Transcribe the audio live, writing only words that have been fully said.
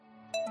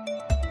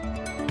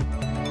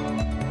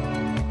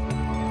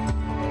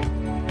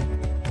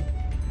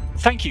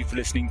Thank you for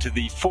listening to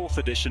the 4th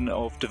edition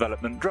of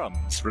Development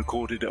Drums,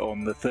 recorded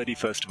on the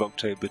 31st of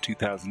October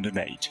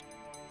 2008.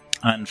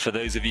 And for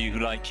those of you who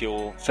like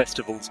your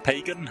festivals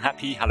pagan,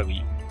 happy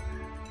Halloween.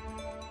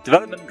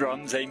 Development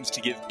Drums aims to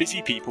give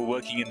busy people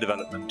working in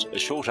development a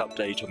short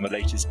update on the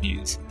latest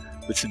news,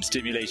 with some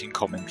stimulating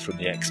comment from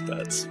the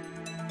experts.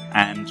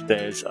 And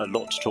there's a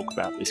lot to talk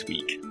about this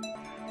week.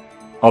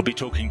 I'll be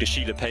talking to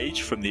Sheila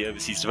Page from the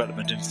Overseas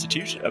Development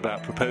Institute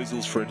about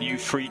proposals for a new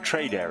free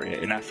trade area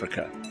in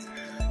Africa.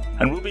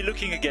 And we'll be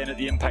looking again at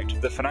the impact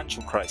of the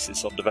financial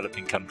crisis on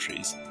developing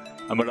countries,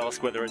 and we'll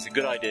ask whether it's a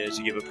good idea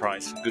to give a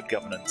prize for good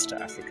governance to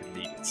African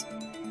leaders.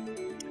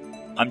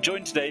 I'm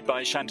joined today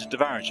by Shanta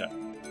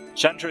Devarajan.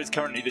 Shanta is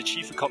currently the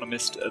Chief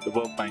Economist at the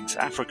World Bank's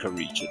Africa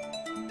region.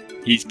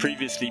 He's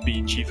previously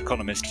been Chief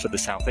Economist for the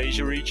South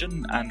Asia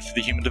region and for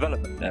the Human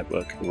Development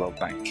Network at the World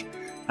Bank.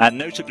 And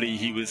notably,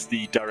 he was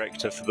the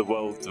Director for the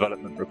World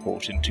Development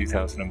Report in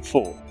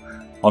 2004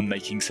 on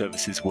making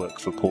services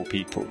work for poor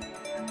people.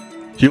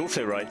 He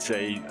also writes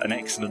an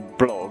excellent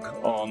blog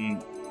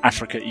on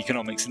Africa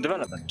economics and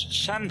development.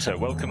 Shanta,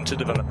 welcome to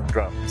Development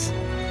Drums.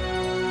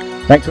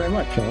 Thanks very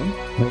much, John.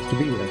 Nice to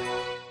be here.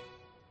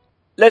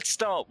 Let's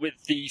start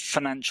with the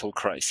financial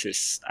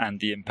crisis and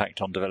the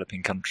impact on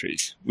developing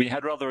countries. We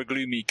had rather a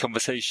gloomy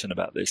conversation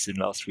about this in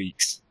last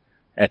week's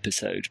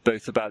episode,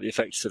 both about the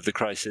effects of the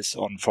crisis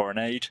on foreign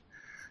aid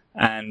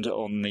and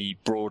on the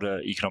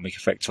broader economic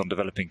effects on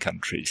developing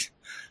countries.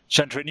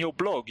 Shanta, in your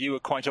blog, you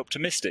were quite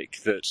optimistic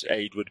that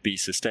aid would be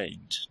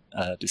sustained,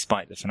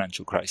 despite the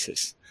financial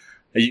crisis.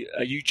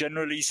 Are you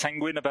generally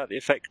sanguine about the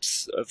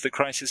effects of the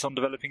crisis on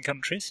developing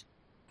countries?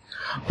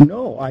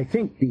 No, I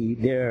think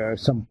there are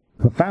some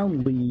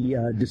profoundly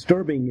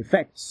disturbing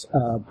effects,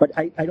 but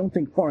I don't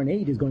think foreign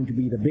aid is going to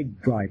be the big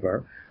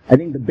driver. I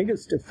think the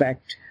biggest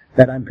effect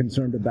that I'm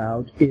concerned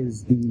about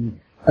is the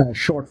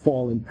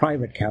shortfall in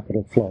private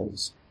capital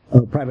flows.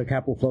 Private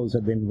capital flows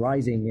have been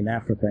rising in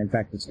Africa. In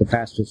fact, it's the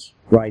fastest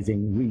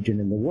rising region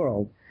in the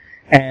world.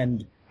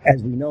 And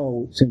as we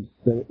know, since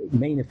the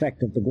main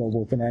effect of the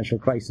global financial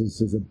crisis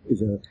is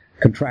a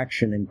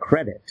contraction in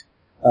credit,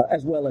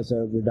 as well as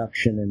a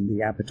reduction in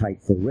the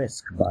appetite for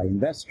risk by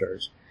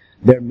investors,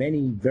 there are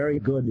many very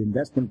good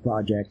investment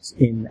projects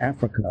in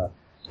Africa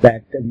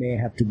that may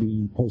have to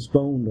be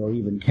postponed or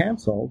even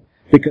canceled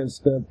because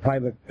the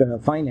private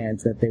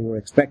finance that they were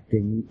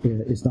expecting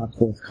is not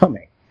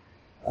forthcoming.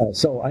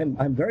 So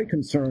I'm very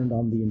concerned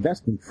on the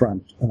investment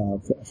front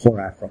for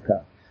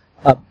Africa.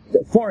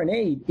 Foreign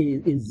aid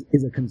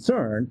is a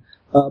concern,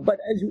 but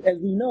as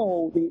we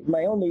know,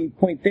 my only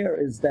point there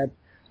is that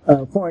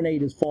foreign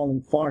aid is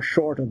falling far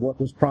short of what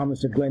was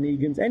promised at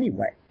Gleneagles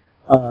anyway.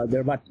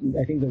 They're about,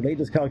 I think the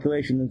latest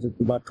calculation is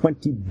about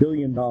 $20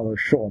 billion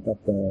short of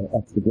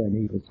the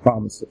Gleneagles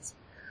promises.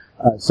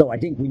 So I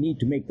think we need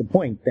to make the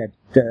point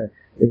that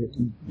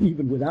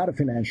even without a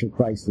financial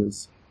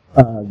crisis,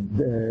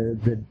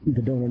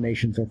 the donor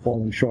nations are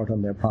falling short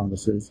on their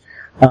promises.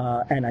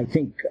 And I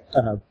think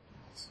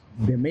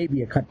there may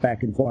be a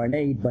cutback in foreign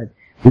aid, but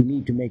we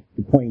need to make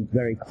the point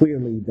very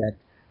clearly that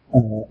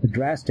a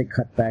drastic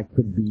cutback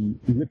could be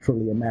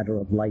literally a matter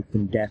of life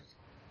and death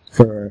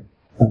for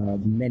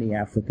many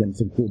Africans,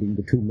 including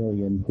the 2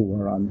 million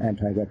who are on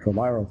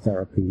antiretroviral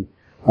therapy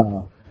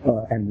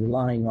and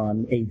relying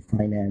on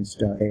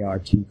aid-financed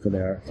ART for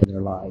their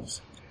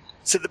lives.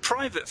 So the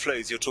private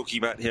flows you're talking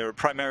about here are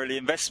primarily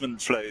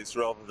investment flows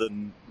rather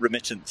than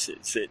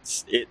remittances.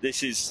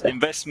 This is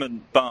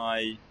investment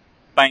by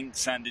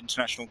banks and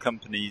international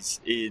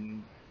companies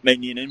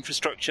mainly in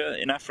infrastructure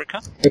in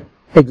Africa?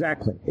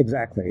 Exactly.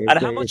 And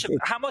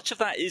how much of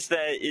that is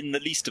there in the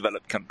least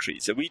developed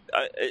countries?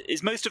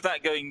 Is most of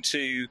that going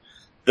to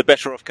the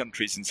better off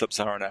countries in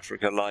sub-Saharan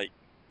Africa,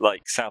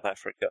 like South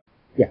Africa?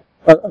 Yeah,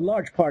 a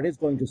large part is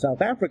going to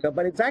South Africa,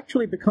 but it's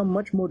actually become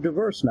much more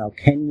diverse now.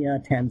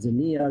 Kenya,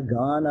 Tanzania,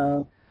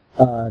 Ghana,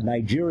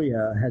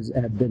 Nigeria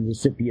have been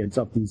recipients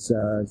of these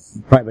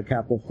private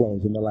capital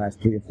flows in the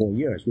last 3 or 4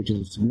 years, which is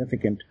a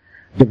significant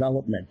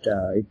development.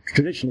 It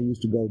traditionally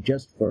used to go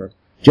just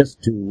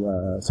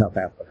to South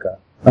Africa.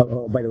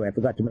 By the way, I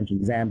forgot to mention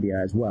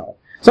Zambia as well.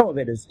 Some of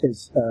it is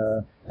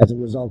as a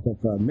result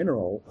of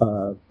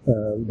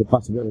the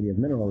possibility of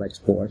mineral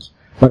exports,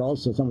 but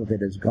also some of it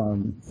has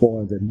gone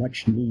for the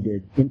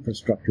much-needed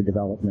infrastructure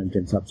development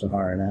in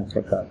sub-Saharan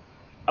Africa.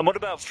 And what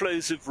about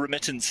flows of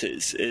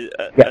remittances?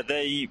 Are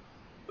they,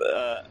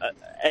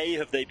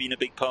 have they been a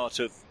big part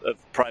of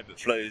private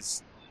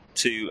flows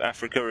to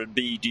Africa, and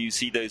B, do you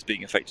see those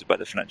being affected by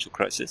the financial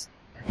crisis?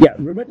 Yeah,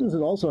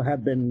 remittances also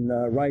have been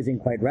rising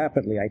quite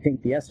rapidly. I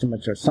think the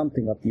estimates are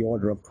something of the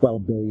order of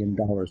 $12 billion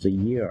a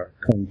year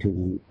going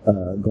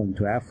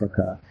to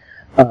Africa.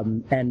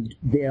 And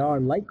they are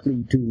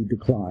likely to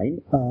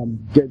decline,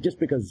 just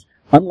because,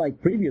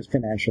 unlike previous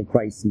financial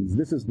crises,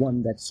 this is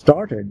one that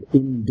started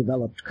in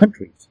developed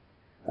countries.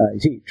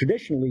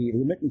 Traditionally,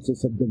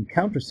 remittances have been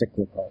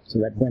countercyclical, so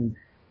that when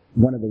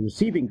one of the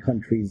receiving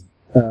countries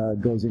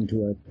goes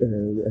into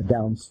a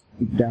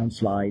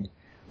downslide,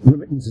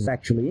 remittances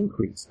actually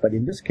increase. But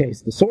in this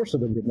case, the source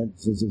of the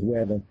remittances is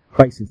where the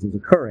crisis is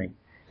occurring.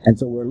 And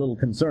so we're a little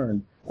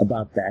concerned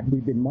about that.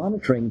 We've been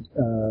monitoring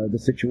the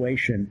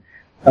situation,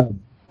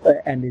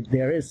 and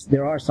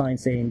there are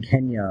signs, say, in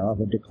Kenya of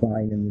a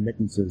decline in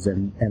remittances,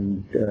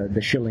 and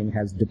the shilling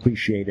has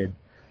depreciated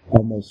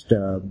almost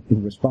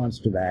in response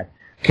to that.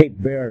 Cape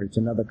Verde is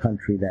another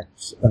country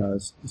that's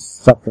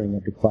suffering a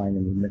decline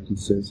in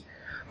remittances.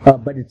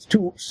 But it's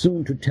too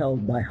soon to tell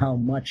by how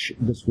much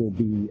this will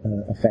be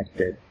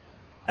affected.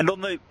 And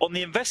on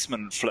the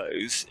investment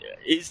flows,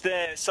 is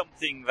there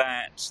something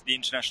that the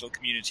international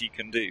community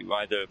can do,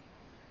 either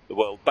the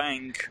World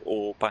Bank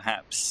or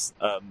perhaps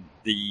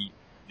the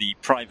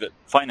private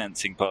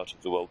financing part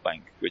of the World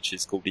Bank, which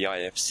is called the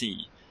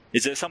IFC?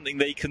 Is there something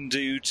they can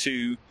do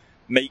to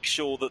make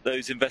sure that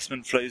those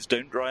investment flows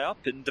don't dry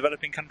up in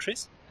developing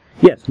countries?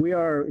 Yes, we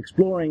are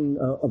exploring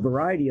a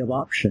variety of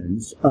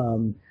options.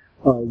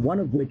 One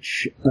of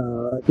which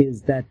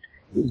is that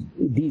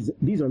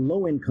these are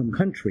low-income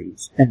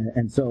countries,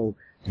 and so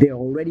they're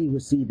already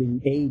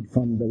receiving aid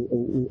from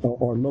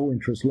or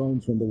low-interest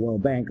loans from the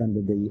World Bank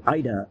under the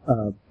IDA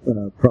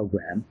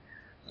program.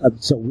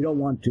 So we don't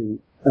want to,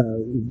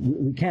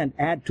 we can't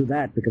add to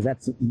that because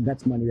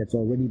that's money that's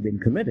already been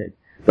committed.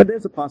 But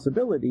there's a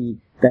possibility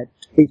that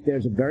if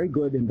there's a very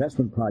good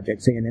investment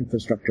project, say an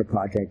infrastructure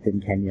project in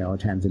Kenya or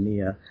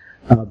Tanzania,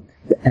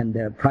 and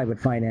the private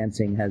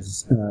financing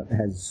has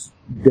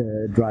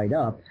dried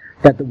up,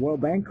 that the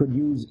World Bank could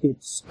use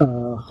its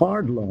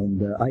hard loan,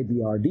 the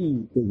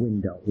IBRD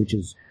window, which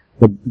is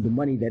the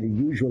money that it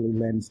usually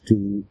lends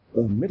to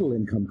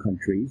middle-income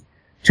countries,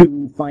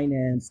 to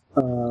finance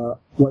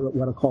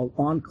what are called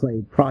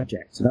enclave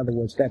projects. In other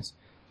words, that's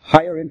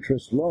higher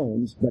interest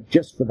loans, but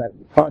just for that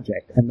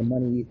project, and the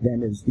money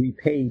then is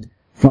repaid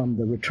from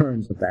the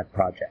returns of that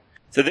project.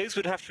 So those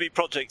would have to be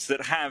projects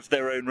that have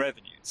their own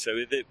revenue. So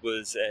if it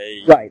was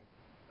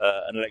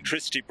an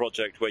electricity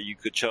project where you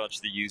could charge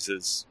the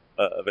users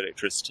of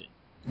electricity.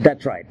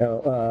 That's right.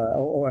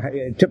 Or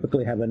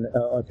typically have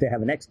if they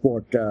have an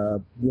export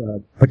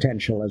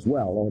potential as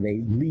well, or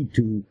they lead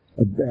to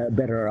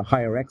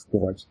higher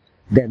exports,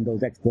 then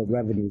those export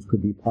revenues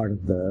could be part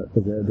of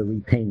the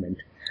repayment.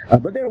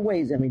 But there are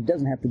ways. I mean, it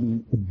doesn't have to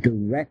be a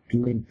direct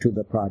link to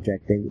the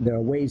project. There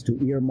are ways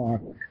to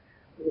earmark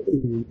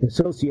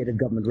associated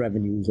government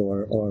revenues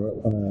or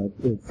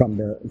from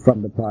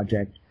the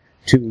project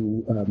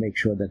to make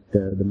sure that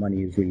the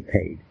money is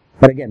repaid.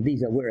 But again,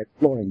 we're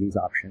exploring these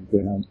options.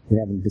 We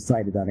haven't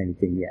decided on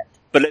anything yet.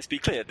 But let's be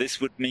clear, this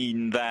would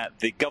mean that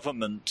the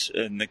government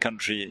in the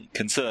country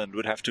concerned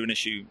would have to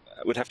issue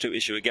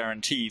a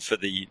guarantee for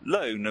the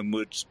loan and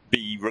would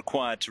be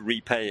required to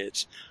repay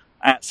it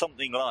at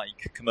something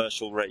like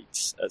commercial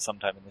rates at some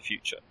time in the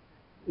future.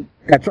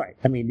 That's right.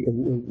 I mean,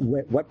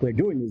 what we're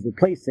doing is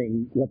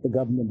replacing what the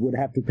government would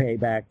have to pay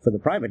back for the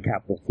private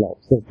capital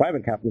flows. Those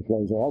private capital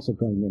flows are also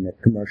going in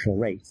at commercial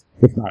rates,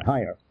 if not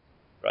higher.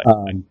 Right.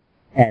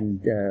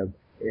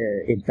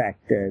 In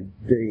fact, the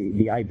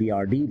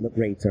IBRD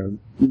rates are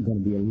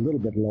going to be a little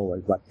bit lower,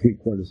 about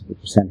 0.75 of a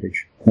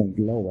percentage point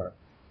lower,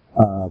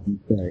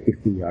 if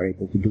we are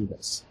able to do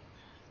this.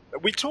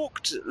 We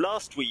talked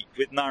last week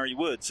with Nari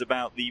Woods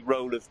about the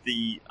role of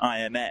the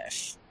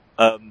IMF,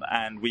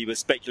 and we were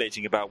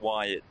speculating about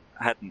why it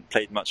hadn't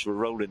played much of a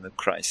role in the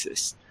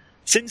crisis.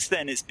 Since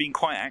then, it's been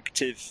quite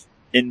active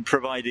in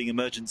providing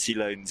emergency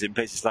loans in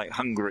places like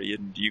Hungary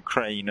and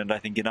Ukraine and I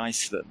think in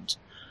Iceland.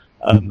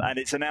 And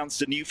it's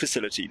announced a new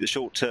facility, the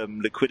short-term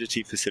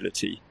liquidity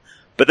facility.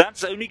 But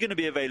that's only going to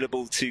be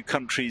available to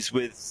countries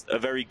with a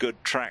very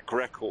good track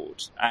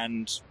record.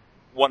 And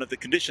one of the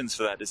conditions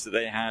for that is that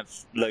they have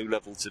low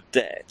levels of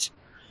debt.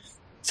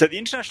 So the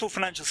international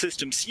financial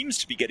system seems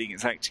to be getting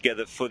its act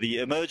together for the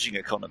emerging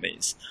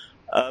economies.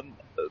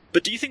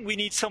 But do you think we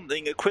need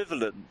something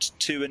equivalent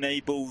to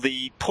enable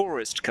the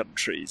poorest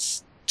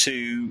countries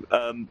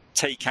to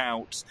take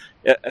out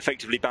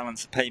effectively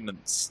balance of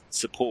payments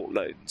support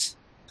loans?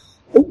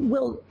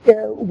 Well,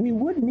 we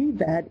would need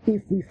that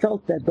if we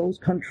felt that those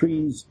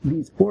countries,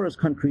 these poorest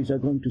countries, are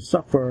going to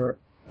suffer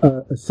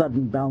a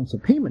sudden balance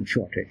of payment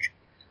shortage.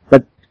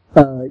 But,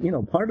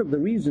 part of the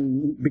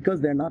reason,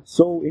 because they're not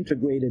so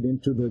integrated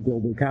into the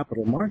global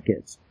capital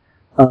markets,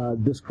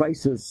 this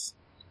crisis,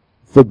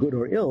 for good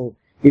or ill,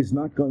 is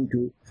not going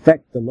to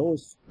affect the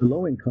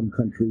low-income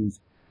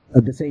countries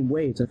the same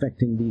way it's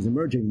affecting these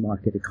emerging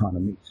market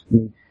economies. I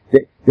mean,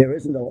 there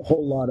isn't a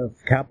whole lot of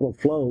capital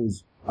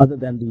flows other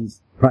than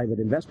these private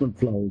investment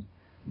flows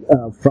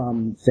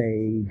from,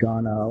 say,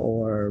 Ghana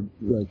or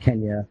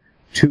Kenya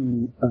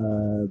to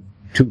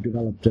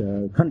developed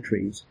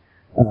countries,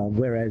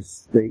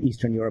 whereas the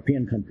Eastern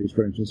European countries,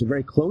 for instance, are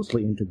very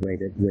closely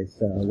integrated with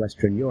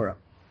Western Europe.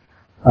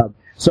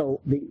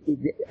 So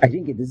I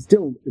think it is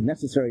still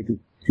necessary to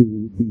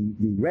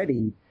be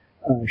ready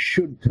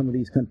should some of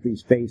these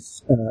countries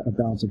face a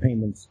balance of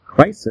payments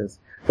crisis.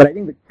 But I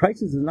think the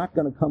crisis is not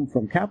going to come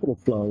from capital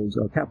flows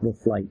or capital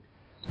flight,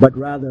 but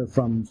rather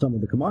from some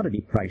of the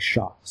commodity price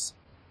shocks.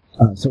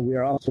 So we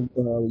are also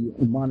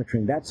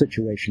monitoring that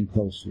situation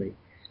closely,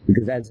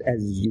 because as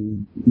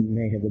you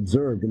may have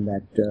observed in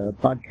that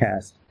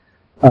podcast,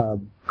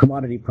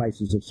 commodity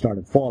prices have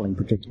started falling,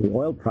 particularly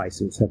oil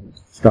prices have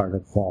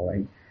started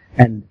falling.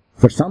 And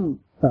for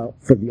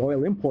the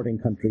oil importing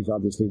countries,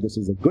 obviously this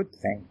is a good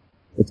thing.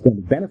 It's going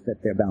to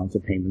benefit their balance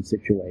of payment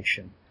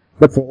situation.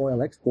 But for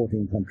oil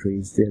exporting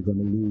countries, they're going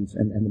to lose,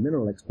 and the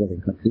mineral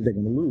exporting countries, they're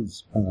going to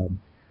lose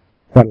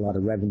quite a lot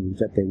of revenues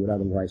that they would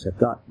otherwise have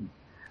gotten.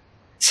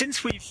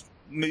 Since we've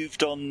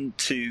moved on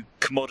to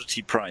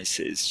commodity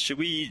prices, should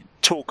we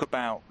talk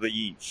about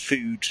the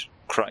food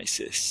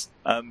crisis?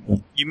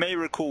 You may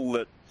recall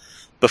that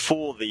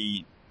before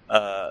the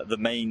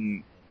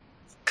main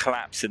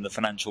collapse in the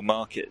financial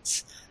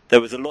markets,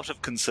 there was a lot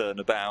of concern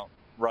about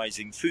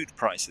rising food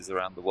prices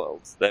around the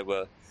world. There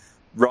were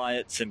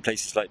riots in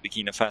places like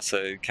Burkina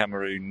Faso,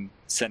 Cameroon,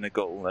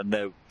 Senegal,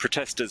 and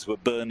protesters were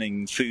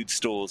burning food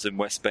stores in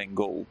West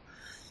Bengal.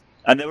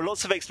 And there were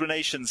lots of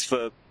explanations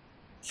for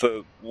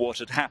what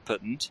had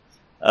happened,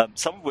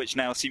 some of which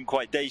now seem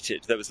quite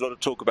dated. There was a lot of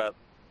talk about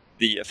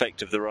the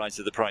effect of the rise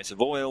of the price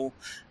of oil,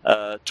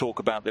 talk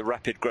about the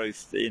rapid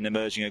growth in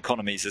emerging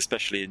economies,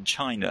 especially in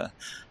China,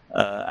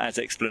 as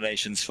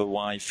explanations for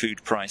why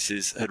food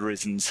prices had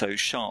risen so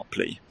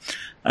sharply.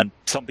 And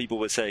some people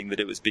were saying that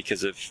it was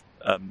because of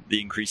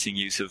the increasing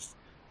use of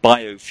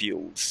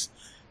biofuels.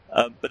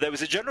 But there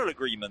was a general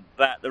agreement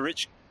that the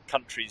rich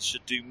countries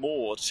should do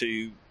more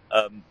to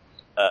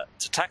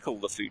tackle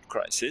the food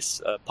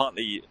crisis,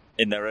 partly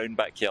in their own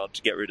backyard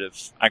to get rid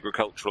of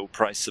agricultural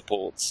price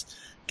supports,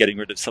 getting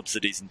rid of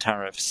subsidies and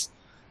tariffs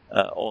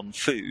on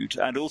food,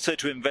 and also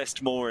to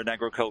invest more in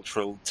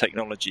agricultural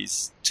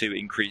technologies to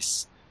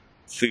increase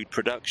food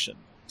production.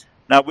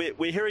 Now,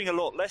 we're hearing a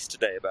lot less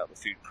today about the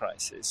food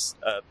crisis,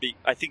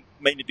 I think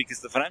mainly because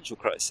the financial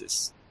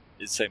crisis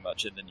is so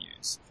much in the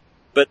news.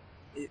 But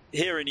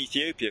here in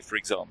Ethiopia, for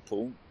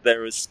example,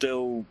 there is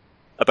still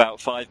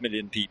about 5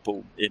 million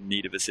people in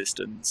need of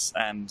assistance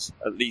and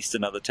at least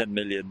another 10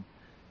 million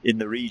in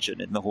the region,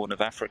 in the Horn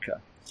of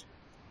Africa.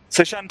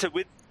 So, Shanta,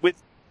 with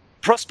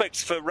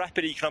prospects for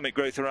rapid economic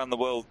growth around the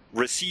world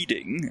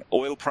receding,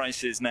 oil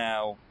prices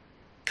now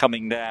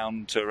coming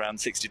down to around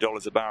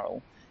 $60 a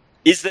barrel,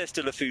 is there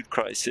still a food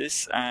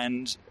crisis,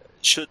 and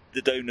should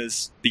the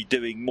donors be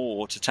doing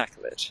more to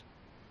tackle it?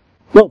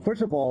 Well,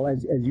 first of all,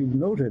 as you've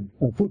noted,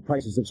 food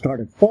prices have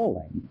started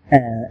falling,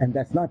 and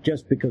that's not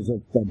just because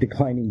of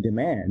declining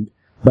demand,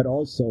 but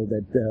also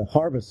that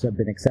harvests have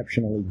been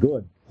exceptionally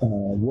good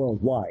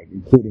worldwide,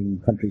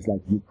 including countries like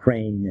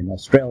Ukraine and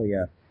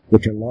Australia,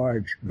 which are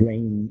large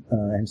grain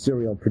and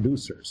cereal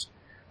producers.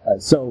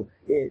 So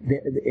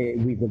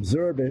we've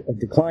observed a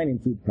decline in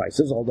food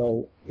prices,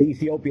 although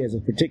Ethiopia is a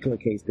particular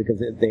case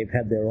because they've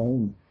had their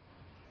own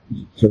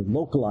sort of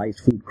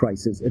localized food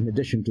crisis in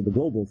addition to the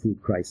global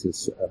food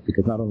crisis,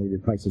 because not only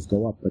did prices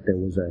go up, but there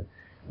was a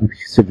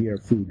severe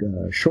food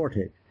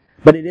shortage.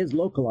 But it is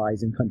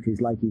localized in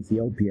countries like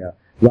Ethiopia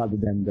rather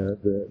than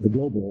the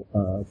global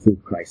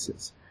food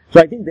crisis. So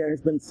I think there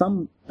has been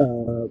some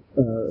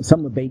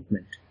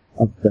abatement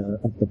of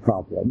the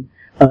problem.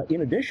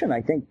 In addition,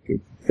 I think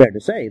it's fair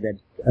to say that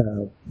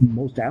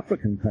most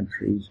African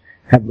countries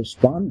have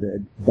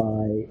responded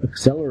by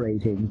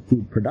accelerating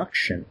food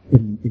production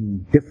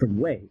in different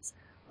ways,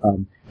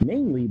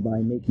 mainly by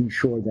making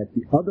sure that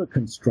the other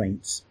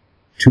constraints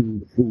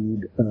to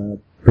food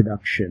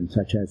production,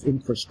 such as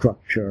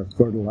infrastructure,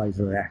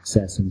 fertilizer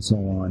access, and so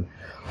on,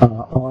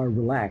 are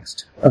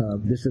relaxed.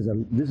 This is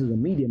a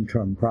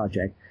medium-term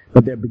project,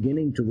 but they're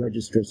beginning to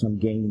register some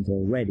gains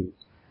already.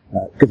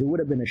 Because it would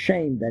have been a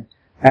shame that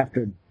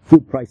after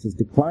food prices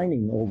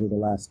declining over the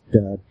last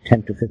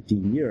 10 to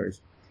 15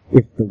 years,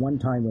 if the one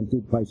time when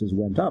food prices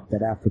went up,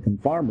 that African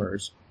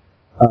farmers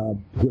who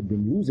had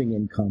been losing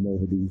income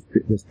over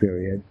this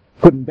period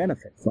couldn't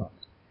benefit from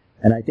it.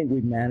 And I think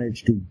we've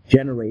managed to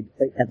generate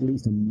at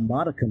least a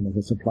modicum of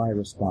a supply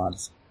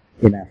response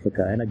in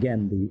Africa. And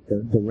again,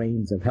 the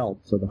rains have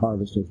helped, so the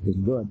harvest has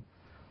been good,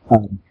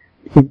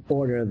 in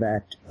order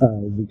that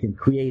we can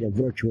create a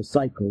virtuous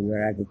cycle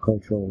where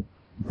agricultural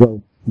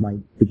growth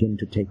might begin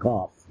to take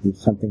off.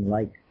 Something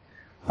like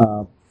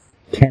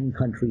 10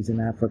 countries in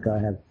Africa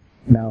have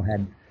now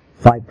had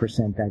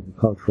 5%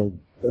 agricultural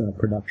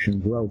production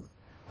growth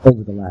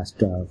over the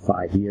last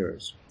 5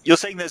 years. You're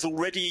saying there's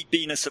already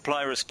been a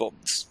supply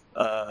response,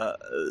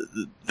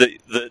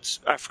 that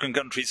African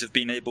countries have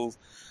been able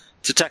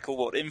to tackle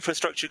what,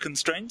 infrastructure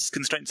constraints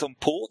on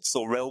ports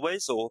or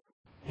railways, or?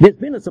 There's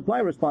been a supply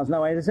response.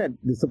 Now, as I said,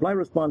 the supply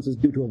response is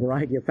due to a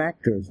variety of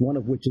factors, one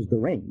of which is the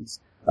rains,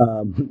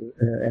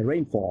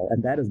 rainfall,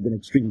 and that has been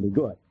extremely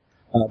good.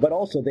 But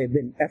also there have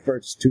been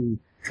efforts to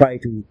try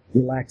to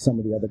relax some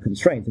of the other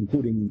constraints,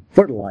 including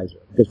fertilizer,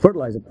 because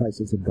fertilizer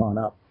prices have gone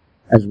up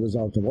as a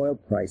result of oil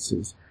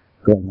prices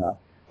going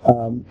up.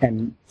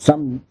 And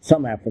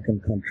some African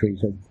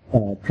countries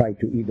have tried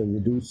to either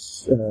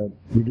reduce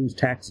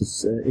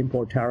taxes,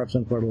 import tariffs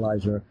on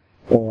fertilizer,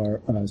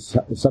 or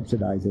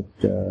subsidize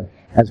it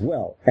as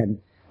well.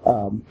 And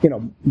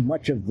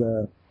much of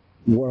the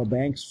World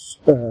Bank's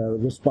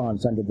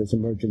response under this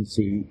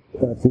emergency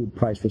food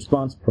price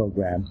response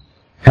program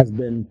has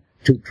been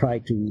to try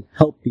to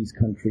help these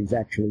countries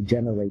actually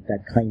generate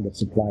that kind of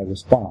supply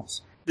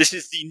response. This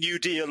is the New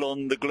Deal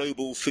on the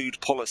global food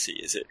policy,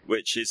 is it?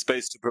 Which is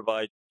supposed to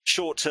provide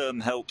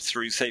short-term help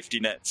through safety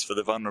nets for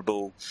the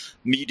vulnerable,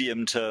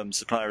 medium-term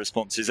supply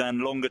responses,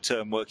 and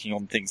longer-term working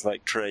on things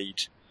like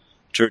trade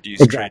to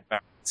reduce trade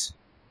barriers.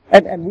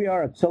 And we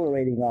are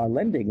accelerating our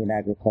lending in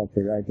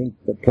agriculture. I think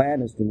the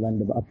plan is to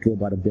lend up to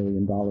about $1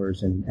 billion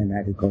in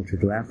agriculture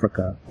to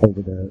Africa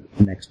over the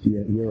next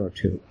year or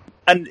two.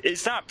 And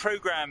is that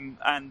program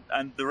and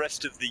the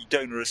rest of the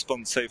donor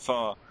response so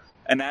far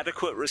an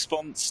adequate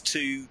response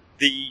to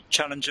the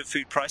challenge of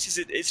food prices?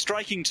 It's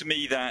striking to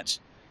me that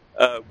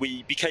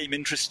we became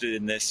interested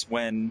in this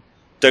when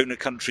donor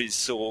countries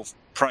saw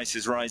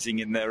prices rising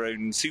in their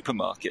own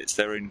supermarkets.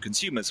 Their own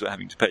consumers were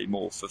having to pay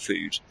more for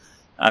food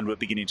and were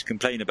beginning to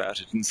complain about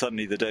it. And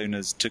suddenly the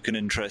donors took an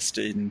interest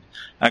in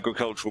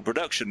agricultural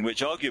production,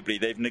 which arguably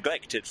they've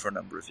neglected for a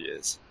number of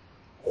years.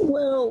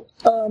 Well,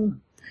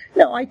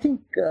 no, I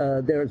think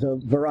there's a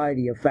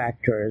variety of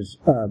factors.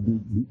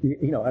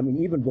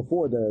 Even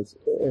before the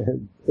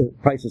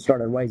prices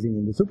started rising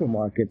in the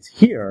supermarkets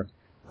here,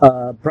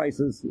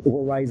 prices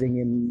were rising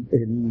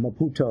in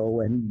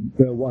Maputo and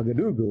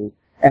Ouagadougou,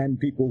 and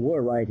people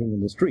were rioting in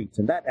the streets.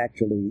 And that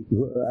actually,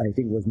 I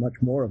think, was much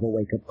more of a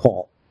wake-up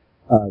call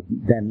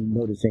than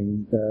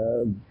noticing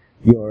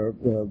your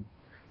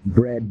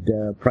bread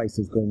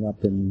prices going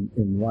up in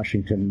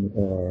Washington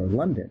or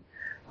London.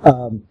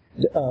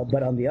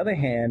 But on the other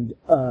hand,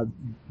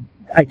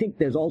 I think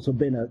there's also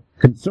been a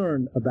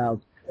concern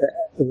about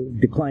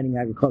declining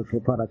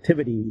agricultural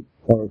productivity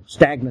or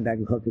stagnant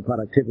agricultural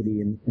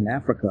productivity in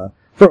Africa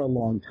for a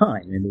long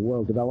time. In the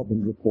World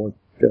Development Report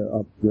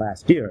of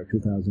last year,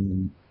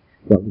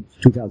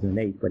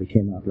 2008, but it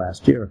came out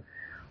last year,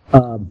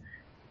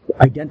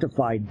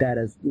 identified that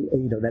as,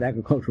 that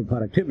agricultural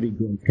productivity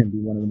growth can be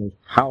one of the most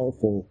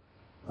powerful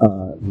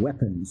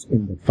weapons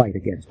in the fight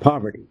against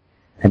poverty.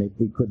 And if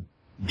we could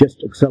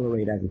just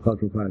accelerate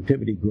agricultural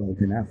productivity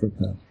growth in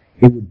Africa,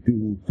 it would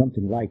do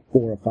something like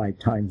 4 or 5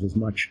 times as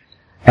much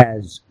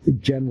as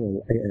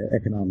general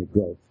economic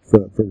growth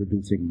for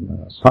reducing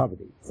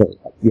poverty. For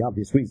the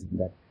obvious reason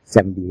that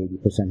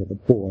 70-80% of the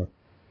poor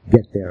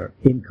get their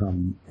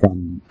income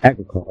from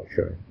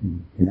agriculture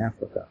in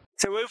Africa.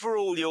 So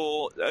overall,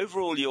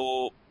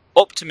 you're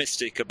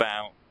optimistic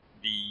about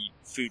the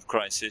food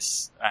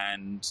crisis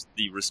and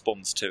the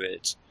response to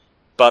it,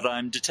 but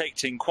I'm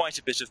detecting quite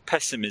a bit of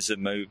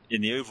pessimism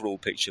in the overall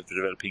picture for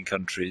developing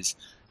countries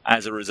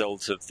as a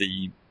result of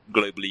the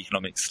global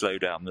economic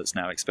slowdown that's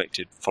now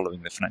expected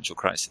following the financial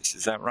crisis.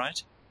 Is that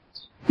right?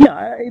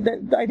 Yeah,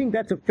 I think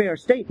that's a fair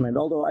statement,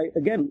 although,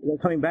 again,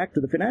 coming back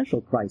to the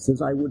financial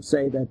crisis, I would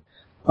say that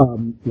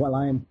while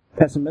I am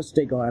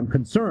pessimistic or I'm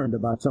concerned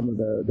about some of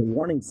the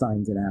warning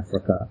signs in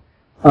Africa,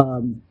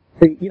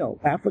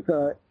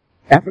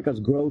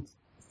 Africa's growth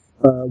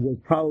will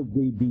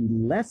probably be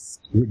less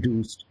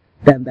reduced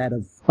than that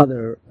of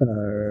other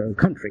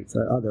countries,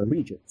 other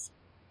regions.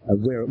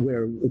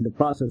 We're in the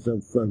process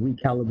of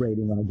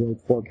recalibrating our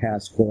growth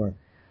forecast for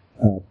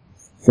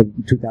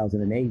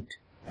 2008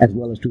 as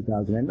well as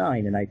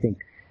 2009, and I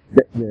think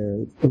that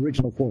the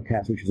original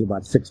forecast, which is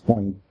about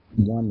 6.1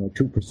 or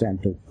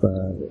 2% of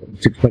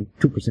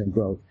 6.2%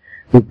 growth,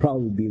 will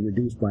probably be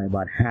reduced by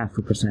about half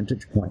a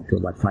percentage point to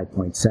about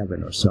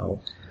 5.7 or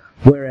so.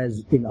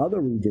 Whereas in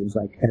other regions,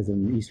 like as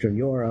in Eastern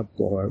Europe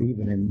or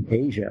even in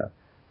Asia,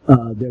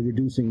 they're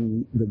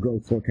reducing the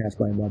growth forecast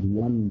by about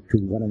 1 to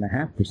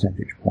 1.5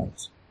 percentage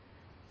points.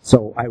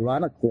 So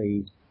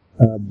ironically,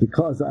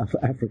 because of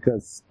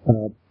Africa's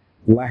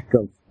lack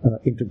of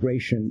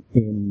integration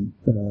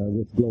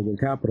with global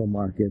capital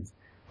markets,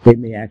 they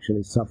may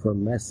actually suffer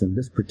less in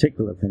this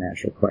particular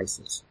financial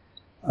crisis,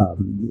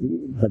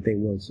 but they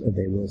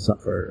will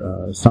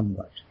suffer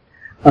somewhat.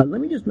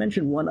 Let me just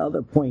mention one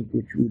other point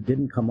which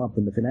didn't come up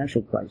in the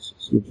financial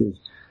crisis, which is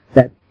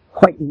that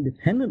quite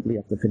independently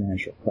of the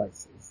financial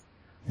crisis,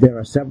 there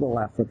are several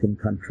African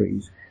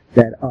countries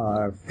that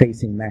are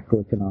facing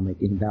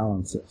macroeconomic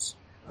imbalances.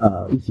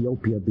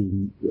 Ethiopia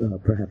being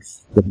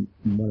perhaps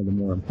one of the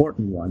more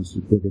important ones,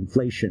 with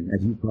inflation,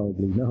 as you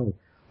probably know,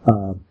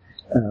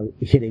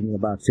 hitting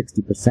about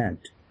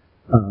 60%,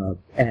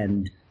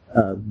 and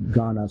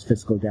Ghana's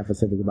fiscal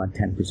deficit is about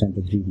 10%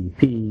 of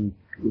GDP.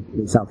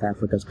 South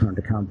Africa's current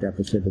account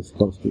deficit is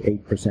close to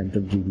 8%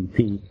 of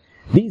GDP.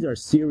 These are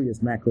serious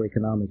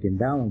macroeconomic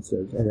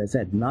imbalances. As I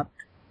said,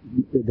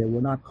 they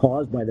were not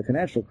caused by the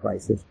financial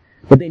crisis,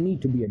 but they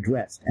need to be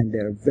addressed, and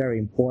they're very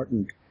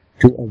important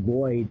to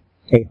avoid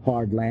a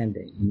hard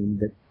landing. I mean,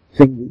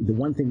 the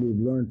one thing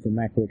we've learned from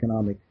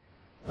macroeconomic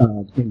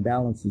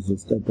imbalances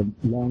is that the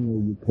longer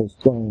you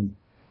postpone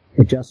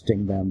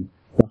adjusting them,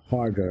 the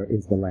harder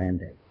is the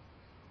landing.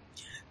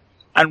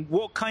 And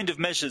what kind of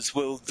measures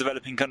will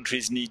developing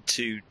countries need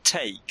to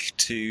take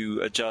to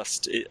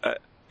adjust?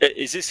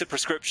 Is this a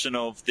prescription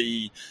of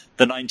the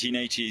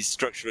 1980s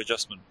structural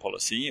adjustment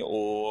policy,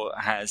 or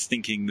has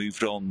thinking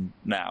moved on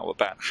now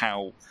about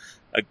how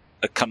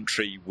a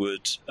country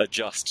would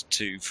adjust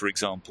to, for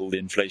example, the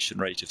inflation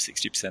rate of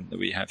 60% that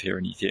we have here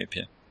in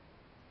Ethiopia?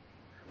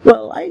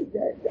 Well, I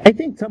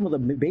think some of the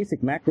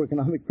basic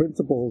macroeconomic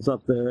principles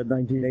of the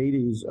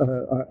 1980s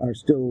are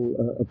still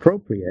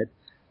appropriate,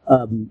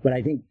 but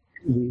I think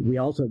we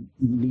also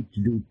need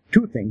to do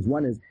two things.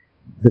 One is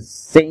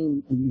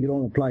you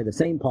don't apply the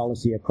same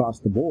policy across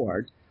the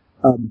board,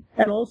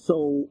 and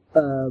also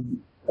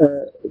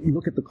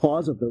look at the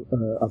cause of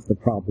the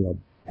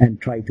problem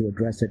and try to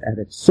address it at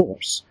its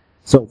source.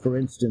 So, for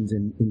instance,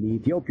 in the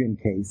Ethiopian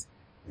case,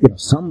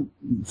 some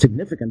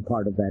significant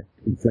part of that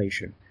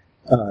inflation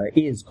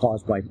is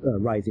caused by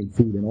rising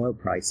food and oil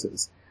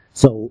prices.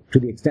 So, to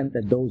the extent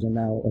that those are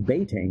now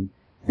abating,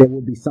 there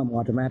will be some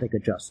automatic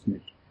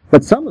adjustment.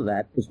 But some of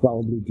that is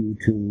probably due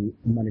to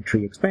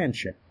monetary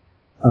expansion.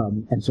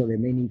 And so there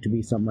may need to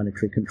be some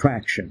monetary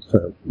contraction,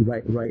 so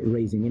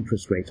raising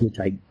interest rates, which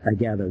I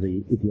gather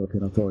the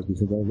Ethiopian authorities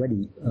have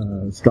already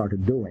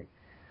started doing.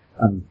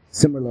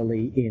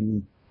 Similarly,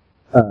 in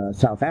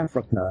South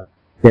Africa,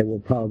 there will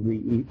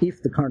probably,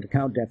 if the current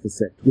account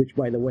deficit, which,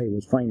 by the way,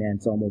 was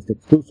financed almost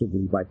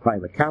exclusively by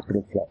private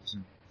capital flows,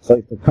 so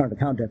if the current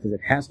account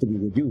deficit has to be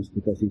reduced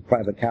because these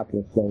private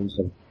capital flows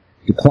have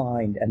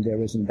declined and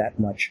there isn't that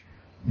much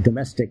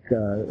domestic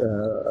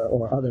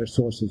or other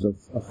sources of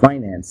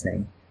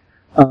financing,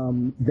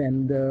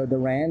 then the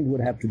rand would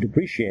have to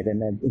depreciate.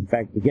 And then, in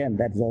fact, again,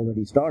 that's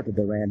already started.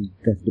 The rand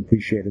has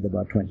depreciated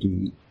about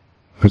 20%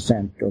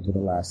 over the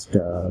last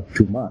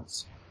 2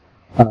 months.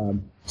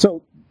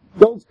 So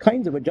those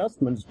kinds of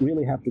adjustments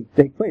really have to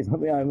take place. I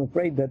mean, I'm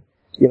afraid that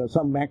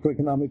some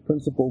macroeconomic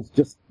principles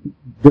just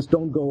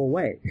don't go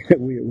away.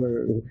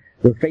 We're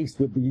faced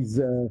with these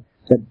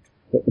that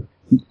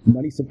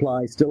money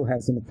supply still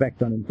has an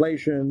effect on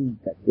inflation,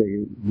 that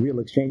the real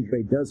exchange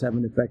rate does have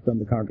an effect on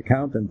the current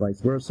account, and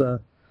vice versa.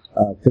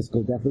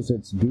 Fiscal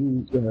deficits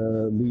do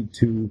lead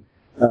to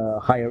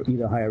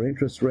either higher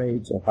interest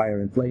rates or higher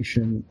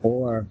inflation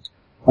or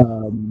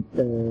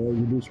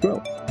reduced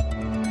growth.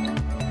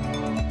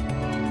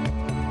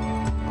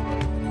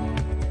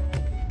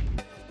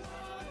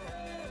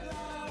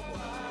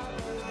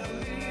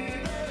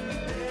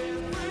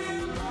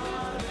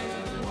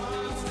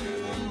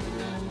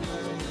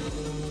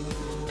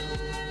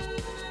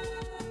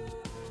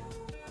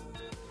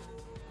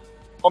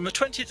 On the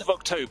 20th of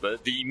October,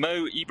 the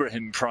Mo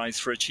Ibrahim Prize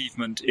for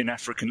Achievement in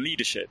African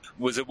Leadership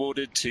was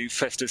awarded to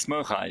Festus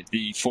Mogae,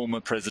 the former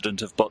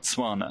president of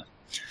Botswana.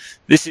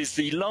 This is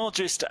the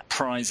largest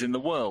prize in the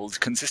world,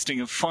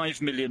 consisting of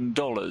 $5 million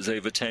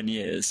over 10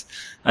 years,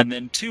 and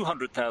then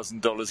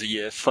 $200,000 a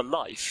year for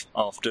life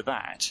after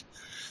that.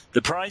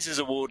 The prize is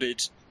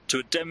awarded to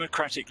a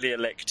democratically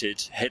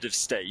elected head of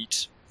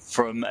state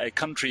from a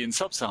country in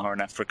sub-Saharan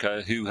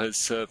Africa who has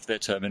served their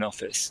term in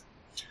office.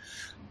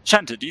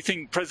 Shanta, do you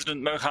think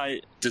President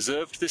Mogae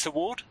deserved this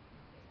award?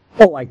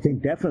 Oh, I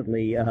think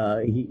definitely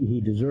he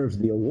deserves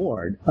the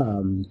award.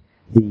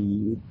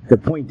 The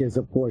point is,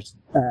 of course,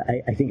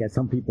 I think as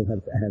some people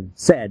have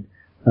said,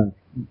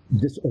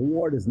 this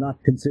award is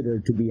not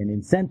considered to be an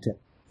incentive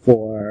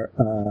for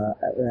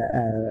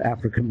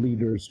African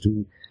leaders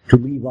to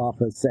leave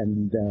office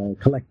and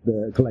collect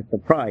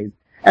the prize,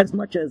 as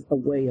much as a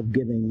way of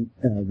giving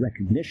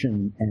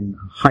recognition and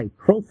high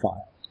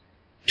profile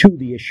to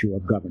the issue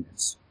of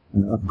governance.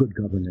 Of good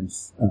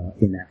governance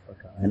in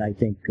Africa. And I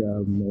think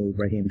Mo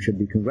Ibrahim should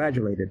be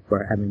congratulated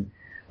for having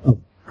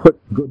put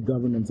good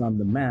governance on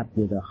the map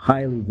with a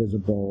highly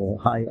visible,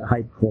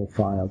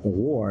 high-profile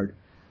award.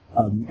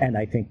 And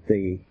I think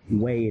the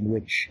way in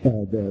which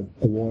the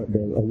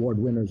award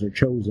winners are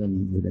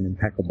chosen with an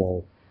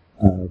impeccable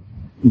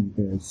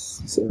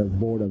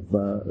board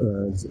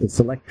of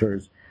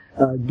selectors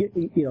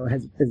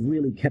has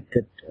really kept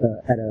it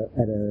at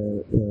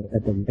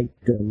the right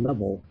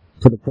level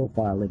for the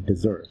profile it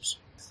deserves.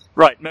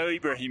 Right. Mo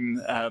Ibrahim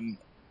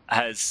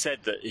has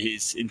said that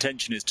his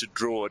intention is to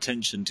draw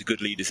attention to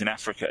good leaders in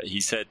Africa.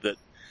 He said that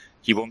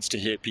he wants to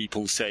hear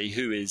people say,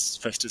 who is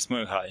Festus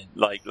Mogae?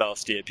 Like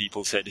last year,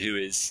 people said, who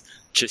is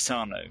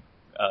Chisano?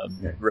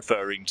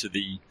 Referring to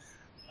the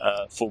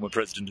former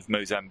president of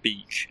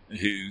Mozambique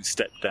who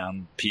stepped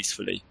down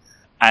peacefully.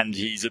 And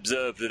he's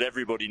observed that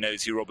everybody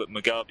knows who Robert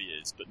Mugabe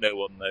is, but no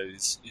one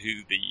knows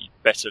who the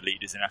better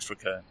leaders in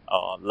Africa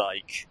are,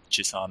 like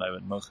Chisano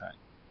and Mogae.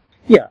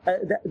 Yeah,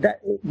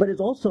 but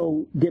it's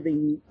also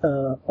giving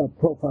a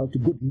profile to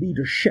good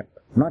leadership,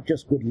 not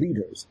just good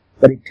leaders,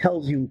 but it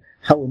tells you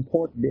how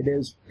important it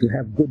is to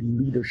have good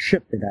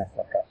leadership in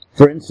Africa.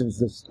 For instance,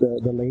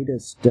 the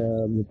latest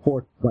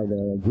report by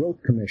the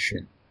Growth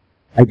Commission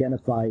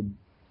identified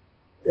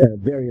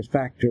various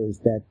factors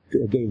that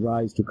gave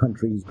rise to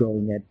countries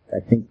growing at, I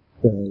think,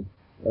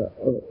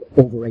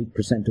 over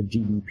 8% of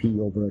GDP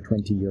over a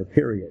 20-year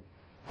period.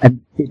 And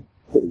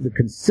the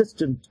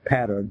consistent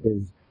pattern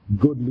is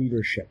good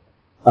leadership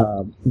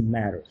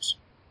matters.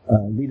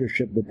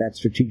 Leadership with that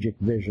strategic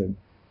vision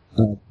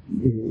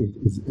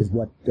is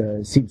what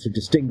seems to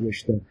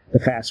distinguish the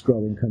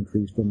fast-growing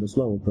countries from the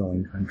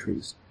slower-growing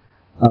countries.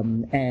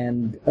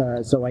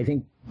 So I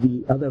think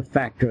the other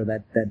factor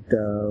that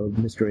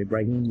Mr.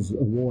 Ibrahim's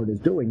award is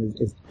doing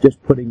is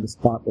just putting the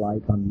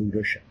spotlight on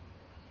leadership.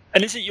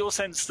 And is it your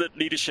sense that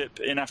leadership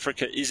in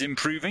Africa is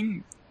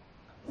improving?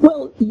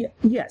 Well,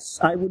 yes,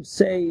 I would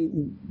say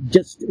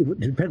it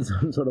depends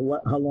on sort of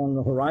how long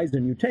a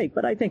horizon you take.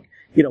 But I think,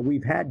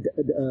 we've had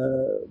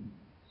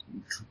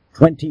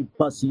 20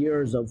 plus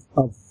years of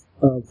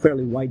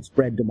fairly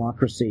widespread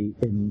democracy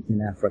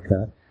in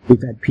Africa.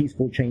 We've had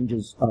peaceful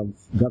changes of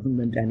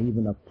government and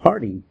even of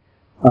party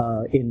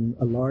in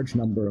a large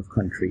number of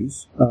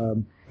countries,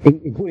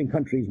 including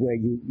countries where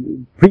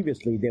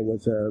previously there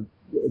was a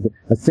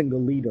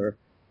single leader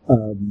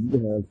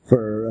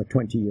for a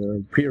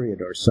 20-year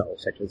period or so,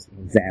 such as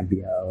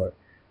Zambia or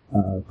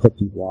Cote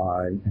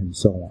d'Ivoire and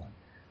so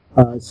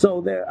on.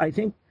 So I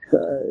think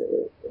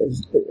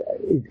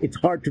it's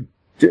hard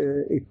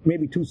it may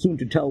be too soon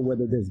to tell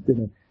whether there's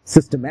been a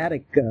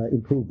systematic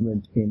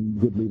improvement in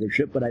good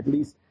leadership, but at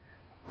least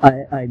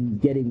I'm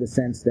getting the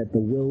sense that the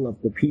will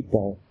of the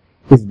people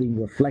is being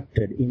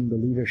reflected in the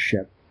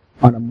leadership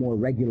on a more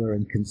regular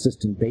and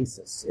consistent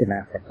basis in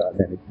Africa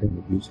than it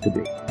used to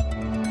be.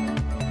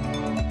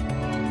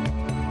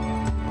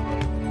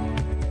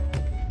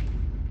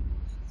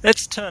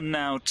 Let's turn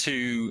now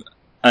to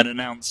an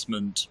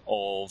announcement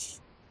of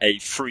a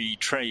free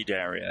trade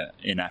area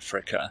in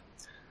Africa.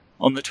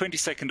 On the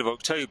 22nd of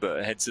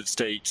October, heads of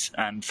state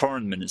and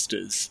foreign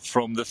ministers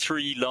from the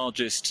three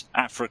largest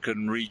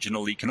African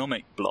regional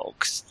economic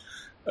blocs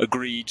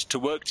agreed to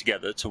work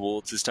together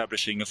towards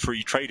establishing a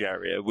free trade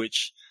area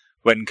which,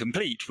 when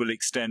complete, will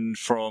extend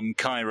from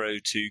Cairo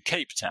to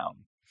Cape Town.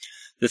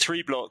 The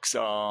three blocs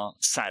are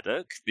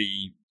SADC,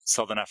 the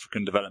Southern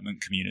African Development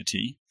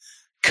Community,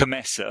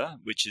 COMESA,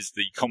 which is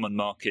the Common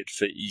Market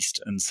for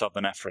East and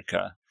Southern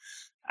Africa,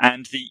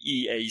 and the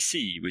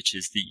EAC, which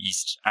is the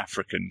East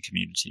African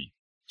Community.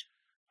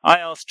 I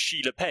asked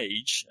Sheila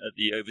Page at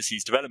the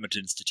Overseas Development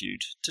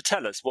Institute to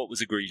tell us what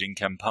was agreed in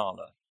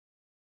Kampala.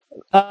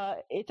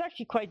 It's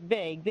actually quite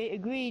vague. They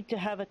agreed to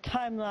have a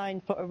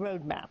timeline for a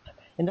roadmap.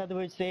 In other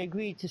words, they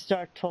agreed to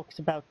start talks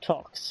about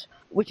talks,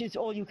 which is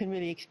all you can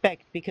really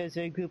expect because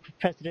a group of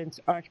presidents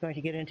aren't going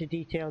to get into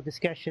detailed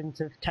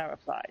discussions of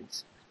tariff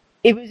lines.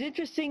 It was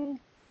interesting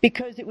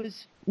because it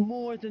was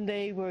more than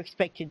they were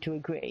expected to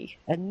agree.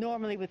 And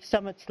normally with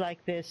summits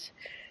like this,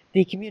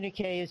 the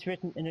communique is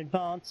written in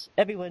advance.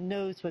 Everyone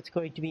knows what's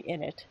going to be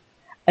in it.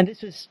 And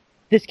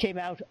this came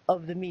out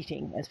of the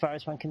meeting, as far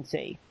as one can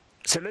see.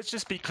 So let's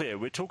just be clear.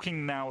 We're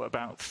talking now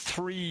about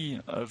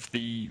three of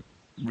the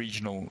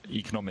regional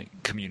economic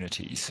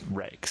communities,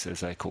 RECs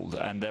as they're called,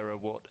 and there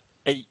are,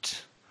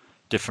 8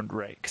 different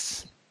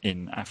RECs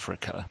in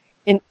Africa?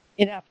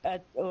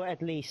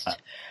 At least.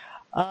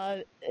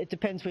 It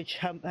depends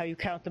how you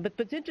count them. But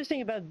what's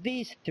interesting about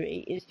these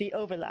three is the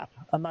overlap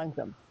among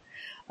them.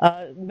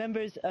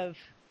 Members of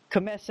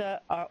COMESA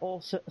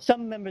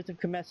some members of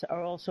COMESA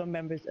are also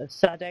members of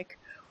SADC.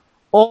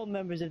 All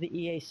members of the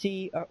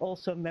EAC are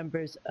also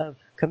members of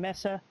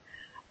COMESA.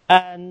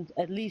 And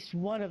at least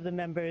one of the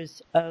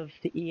members of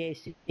the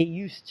EAC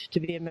used to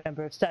be a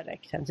member of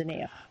SADC,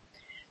 Tanzania.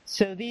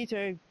 So these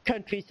are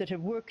countries that have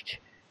worked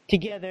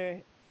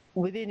together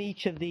within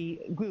each of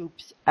the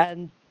groups,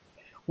 and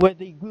where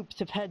the groups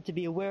have had to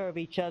be aware of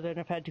each other and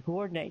have had to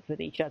coordinate with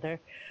each other,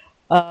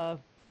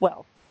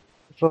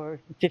 for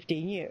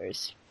 15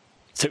 years.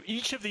 So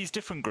each of these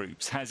different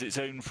groups has its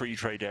own free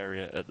trade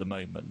area at the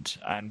moment,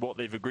 and what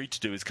they've agreed to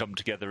do is come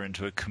together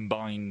into a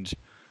combined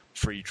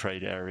free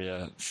trade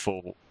area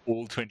for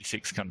all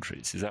 26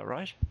 countries. Is that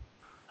right?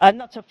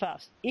 Not so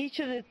fast. Each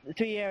of the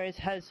three areas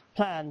has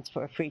plans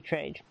for a free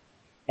trade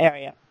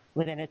area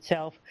within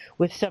itself,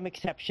 with some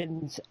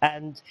exceptions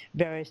and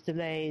various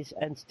delays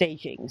and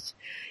stagings.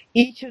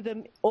 Each of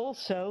them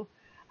also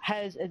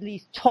has at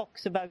least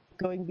talks about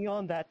going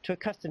beyond that to a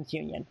customs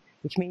union,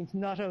 which means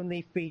not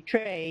only free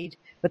trade,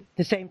 but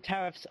the same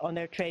tariffs on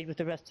their trade with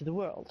the rest of the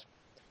world.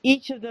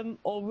 Each of them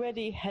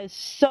already has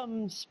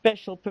some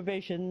special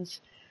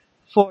provisions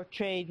for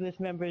trade with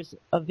members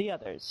of the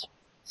others.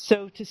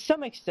 So to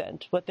some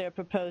extent, what they're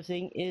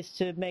proposing is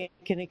to make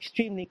an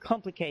extremely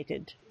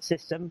complicated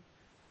system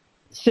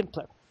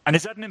simpler. And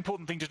is that an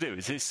important thing to do?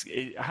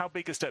 How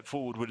big a step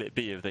forward will it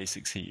be if they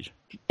succeed?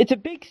 It's a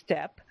big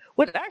step.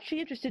 What actually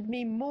interested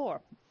me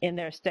more in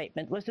their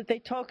statement was that they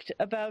talked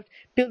about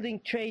building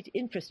trade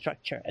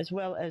infrastructure as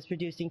well as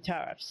reducing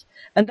tariffs.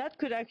 And that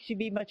could actually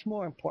be much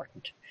more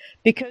important,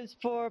 because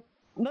for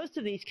most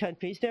of these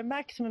countries, their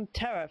maximum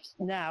tariffs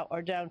now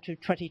are down to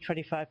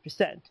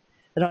 20-25%.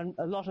 And on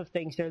a lot of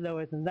things, they're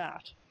lower than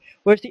that.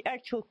 Whereas the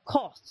actual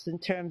costs in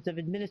terms of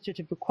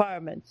administrative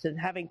requirements and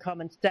having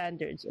common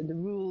standards and the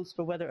rules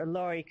for whether a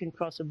lorry can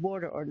cross a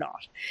border or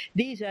not,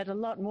 these add a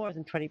lot more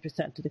than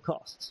 20% to the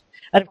costs.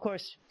 And of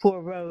course,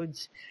 poor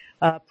roads,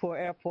 poor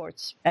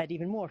airports add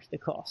even more to the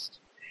cost.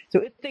 So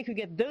if they could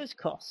get those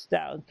costs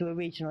down through a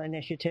regional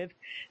initiative,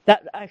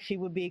 that actually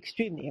would be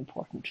extremely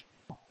important.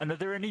 And are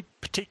there any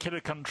particular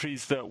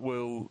countries that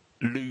will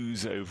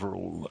lose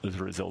overall as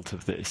a result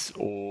of this,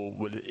 or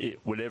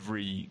will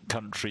every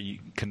country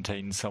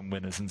contain some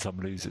winners and some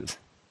losers?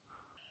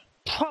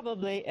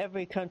 Probably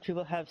every country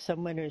will have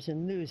some winners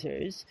and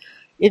losers.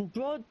 In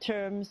broad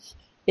terms,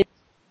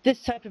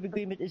 this type of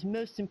agreement is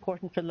most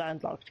important for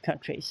landlocked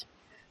countries,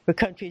 for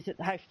countries that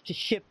have to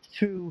ship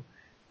through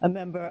a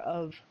member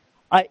of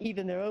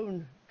even their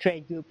own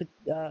trade group,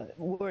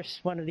 worse,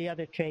 one of the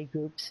other trade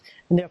groups,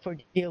 and therefore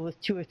deal with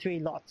 2 or 3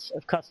 lots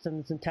of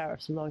customs and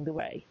tariffs along the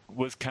way.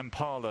 Was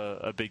Kampala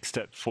a big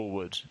step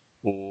forward,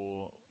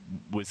 or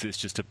was this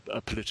just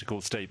a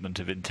political statement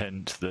of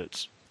intent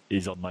that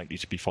is unlikely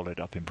to be followed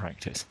up in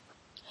practice?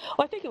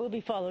 Well, I think it will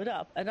be followed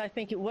up, and I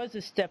think it was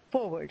a step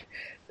forward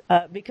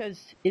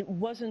because it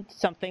wasn't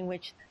something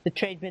which the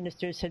trade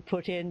ministers had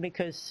put in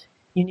because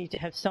you need to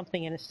have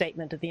something in a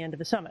statement at the end of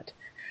the summit.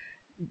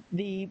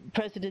 The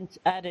presidents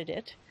added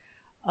it.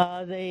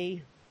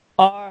 They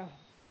are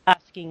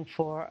asking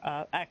for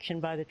action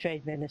by the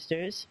trade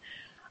ministers.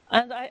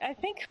 And I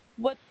think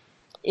what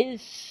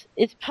is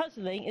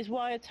puzzling is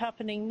why it's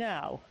happening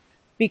now,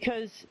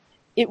 because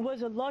it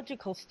was a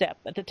logical step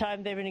at the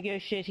time they were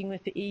negotiating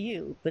with the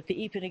EU, but the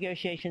EPA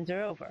negotiations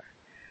are over.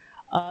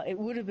 It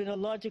would have been a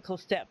logical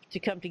step to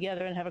come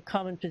together and have a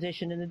common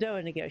position in the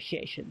Doha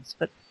negotiations,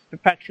 but for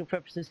practical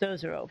purposes,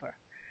 those are over.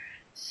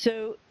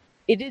 So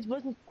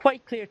wasn't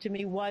quite clear to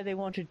me why they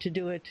wanted to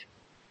do it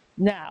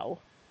now,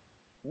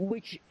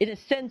 which in a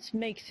sense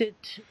makes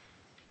it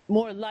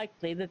more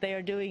likely that they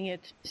are doing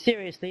it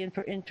seriously and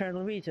for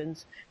internal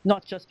reasons,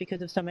 not just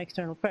because of some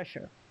external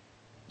pressure.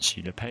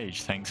 Sheila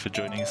Page, thanks for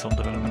joining us on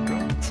Development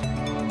Drums.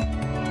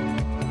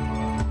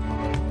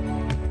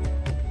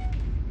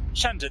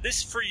 Shanta,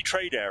 this free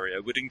trade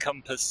area would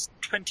encompass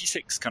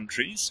 26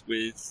 countries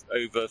with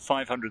over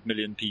 500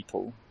 million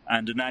people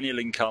and an annual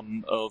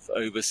income of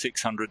over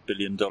 $600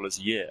 billion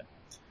a year.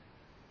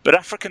 But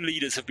African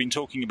leaders have been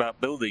talking about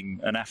building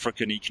an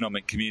African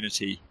economic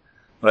community,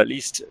 well, at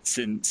least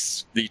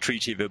since the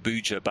Treaty of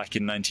Abuja back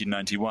in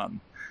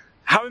 1991.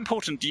 How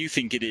important do you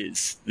think it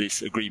is,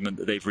 this agreement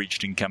that they've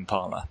reached in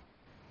Kampala?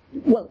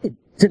 Well,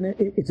 it's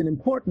an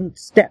important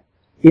step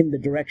in the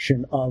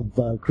direction of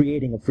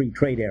creating a free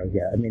trade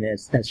area. I mean,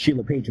 as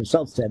Sheila Page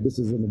herself said, this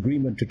is an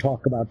agreement to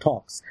talk about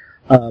talks.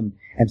 And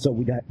so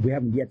we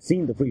haven't yet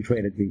seen the free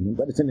trade agreement,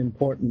 but it's an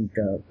important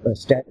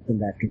step in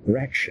that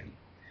direction.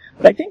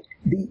 But I think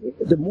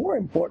the more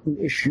important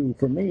issue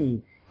for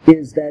me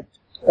is that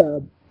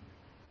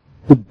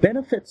the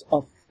benefits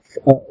of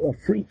a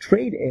free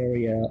trade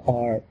area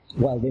are,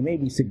 while they may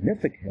be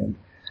significant,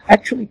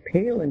 actually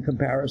pale in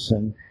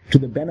comparison to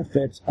the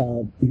benefits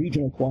of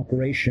regional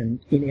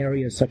cooperation in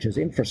areas such as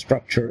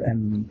infrastructure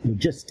and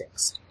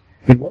logistics.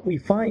 And what we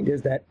find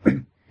is that,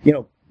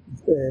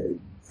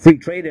 free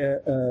trade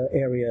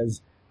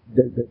areas,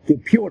 the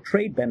pure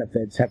trade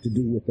benefits have to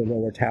do with the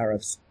lower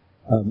tariffs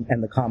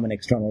and the common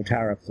external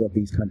tariffs of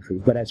these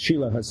countries. But as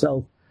Sheila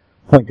herself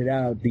pointed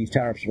out, these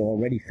tariffs are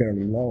already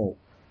fairly low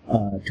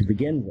to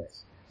begin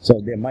with. So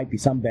there might be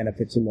some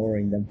benefits in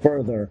lowering them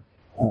further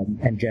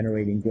and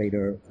generating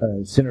greater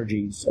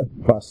synergies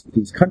across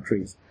these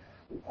countries.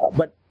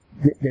 But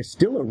there's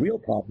still a real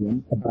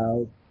problem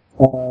about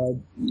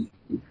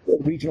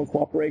regional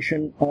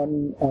cooperation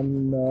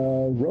on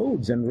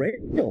roads and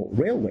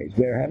railways.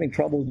 We're having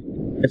trouble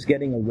just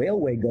getting a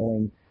railway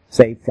going,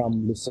 say,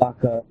 from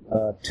Lusaka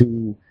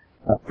to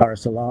Dar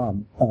es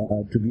Salaam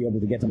to be able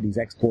to get some of these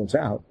exports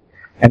out.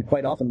 And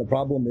quite often the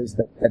problem is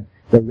that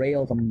the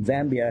rail from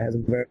Zambia has a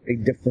very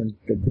different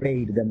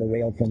grade than the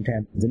rail from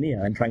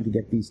Tanzania, and trying to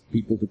get these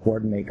people to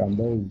coordinate on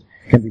those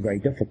can be very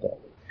difficult.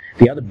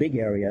 The other big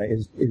area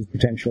is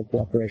potential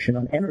cooperation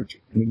on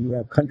energy. I mean, you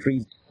have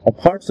countries, or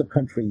parts of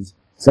countries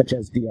such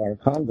as DR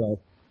Congo,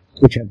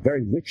 which have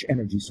very rich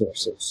energy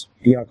sources.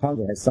 DR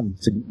Congo has some,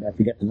 I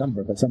forget the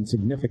number, but some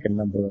significant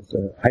number of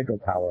the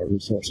hydropower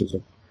resources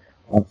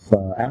of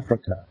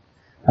Africa.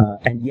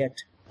 And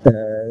yet,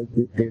 the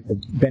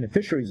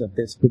beneficiaries of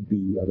this could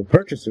be, or the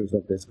purchasers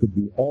of this could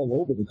be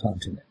all over the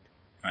continent.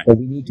 Right. But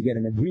we need to get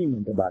an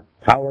agreement about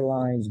power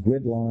lines,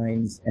 grid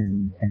lines,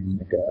 and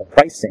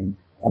pricing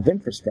of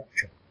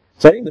infrastructure.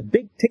 So I think the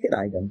big ticket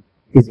item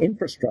is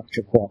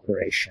infrastructure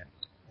cooperation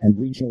and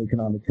regional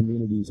economic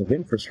communities of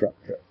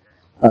infrastructure.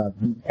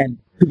 And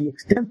to the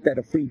extent that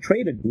a free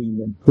trade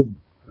agreement could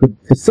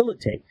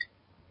facilitate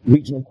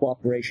regional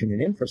cooperation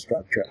in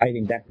infrastructure, I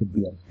think that could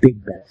be a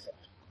big benefit.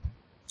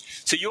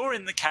 So you're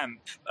in the camp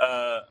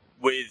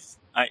with,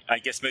 I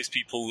guess, most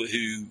people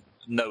who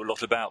know a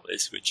lot about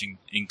this, which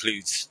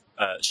includes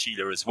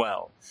Sheila as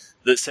well,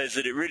 that says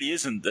that it really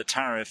isn't the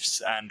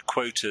tariffs and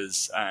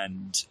quotas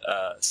and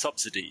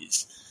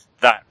subsidies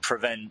that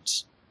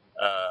prevent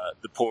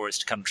the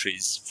poorest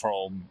countries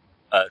from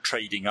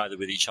trading either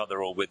with each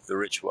other or with the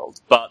rich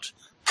world, but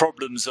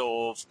problems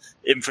of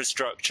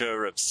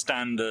infrastructure, of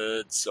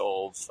standards,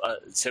 of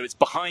so it's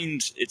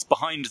behind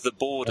the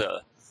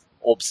border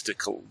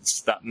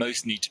obstacles that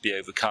most need to be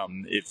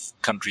overcome if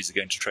countries are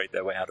going to trade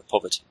their way out of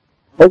poverty.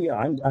 Oh yeah,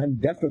 I'm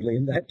definitely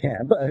in that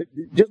camp.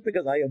 Just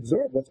because I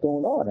observe what's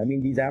going on. I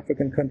mean, these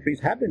African countries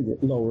have been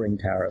lowering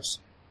tariffs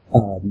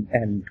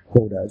and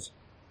quotas,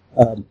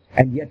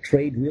 and yet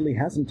trade really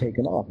hasn't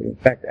taken off. In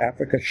fact,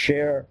 Africa's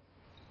share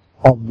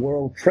of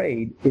world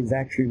trade is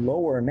actually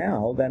lower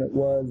now than it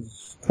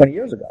was 20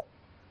 years ago.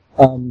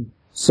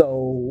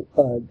 So,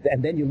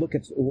 and then you look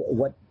at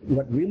what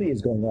really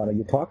is going on, and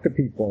you talk to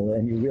people,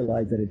 and you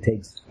realize that it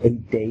takes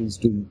 8 days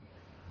to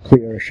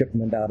clear a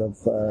shipment out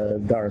of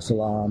Dar es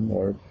Salaam,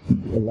 or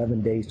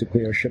 11 days to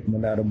clear a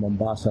shipment out of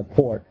Mombasa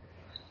port,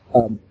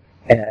 and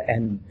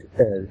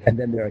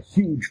then there are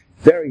huge,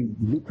 very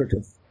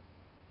lucrative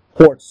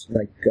ports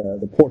like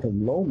the port of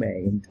Lome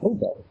in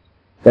Togo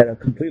that are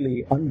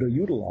completely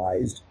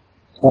underutilized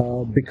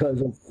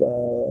because of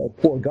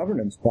poor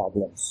governance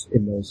problems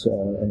in those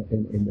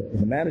in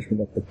the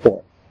management of the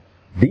port.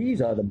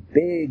 These are the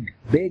big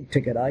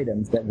ticket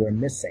items that we're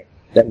missing,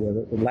 that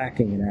we're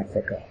lacking in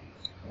Africa.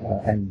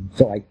 And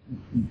so I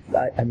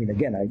mean,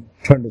 again, I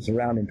turn this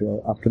around into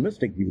an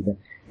optimistic view that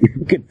if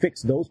we can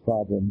fix those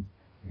problems,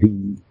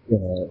 the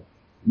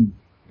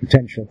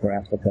potential for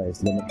Africa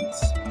is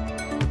limitless.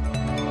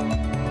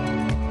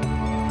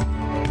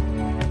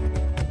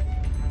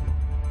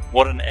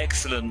 What an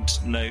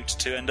excellent note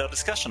to end our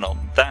discussion on.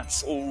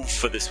 That's all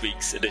for this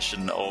week's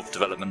edition of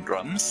Development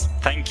Drums.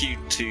 Thank you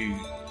to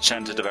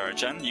Shanta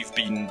Devarajan. You've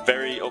been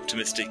very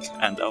optimistic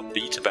and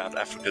upbeat about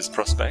Africa's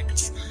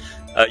prospects.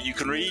 You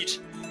can read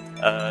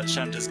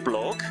Shanta's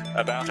blog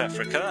about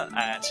Africa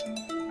at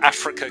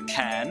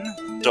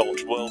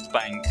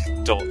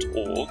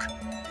africacan.worldbank.org,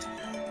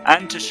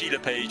 and to Sheila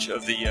Page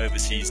of the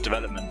Overseas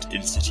Development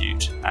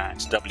Institute at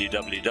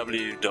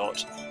www.odi.org.uk.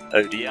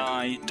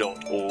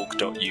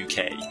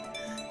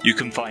 You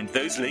can find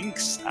those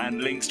links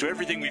and links to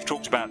everything we've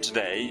talked about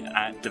today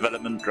at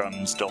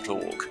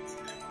developmentdrums.org.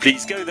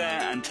 Please go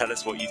there and tell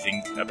us what you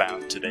think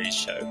about today's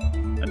show.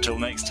 Until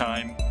next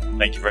time,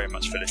 thank you very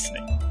much for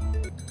listening.